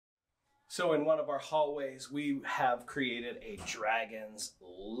So in one of our hallways, we have created a dragon's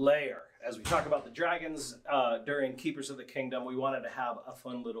lair. As we talk about the dragons during Keepers of the Kingdom, we wanted to have a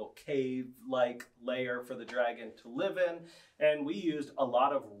fun little cave-like lair for the dragon to live in. And we used a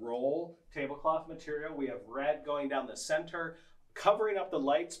lot of roll tablecloth material. We have red going down the center, covering up the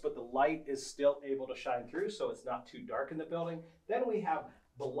lights, but the light is still able to shine through, so it's not too dark in the building. Then we have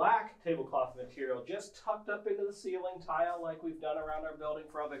black tablecloth material just tucked up into the ceiling tile like we've done around our building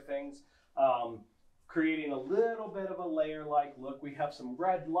for other things. Creating a little bit of a layer-like look. We have some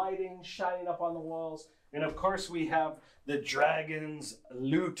red lighting shining up on the walls. And of course we have the dragon's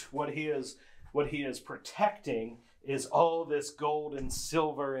loot. What he is protecting is all this gold and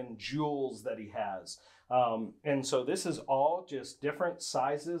silver and jewels that he has. And so this is all just different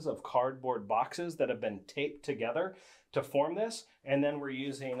sizes of cardboard boxes that have been taped together to form this. And then we're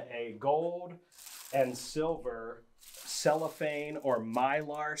using a gold and silver cellophane or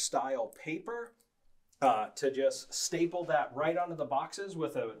mylar style paper to just staple that right onto the boxes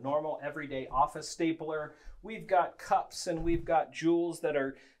with a normal everyday office stapler. We've got cups and we've got jewels that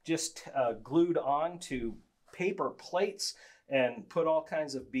are just glued on to paper plates, and put all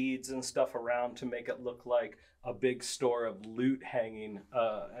kinds of beads and stuff around to make it look like a big store of loot hanging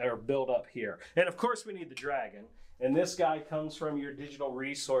or built up here. And of course we need the dragon. And this guy comes from your digital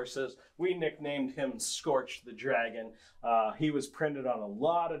resources. We nicknamed him Scorch the Dragon. He was printed on a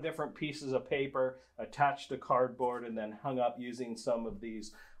lot of different pieces of paper, attached to cardboard, and then hung up using some of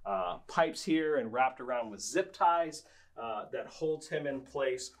these pipes here and wrapped around with zip ties that holds him in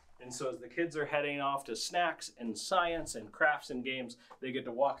place. And so as the kids are heading off to snacks and science and crafts and games, they get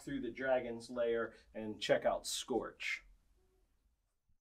to walk through the dragon's lair and check out Scorch.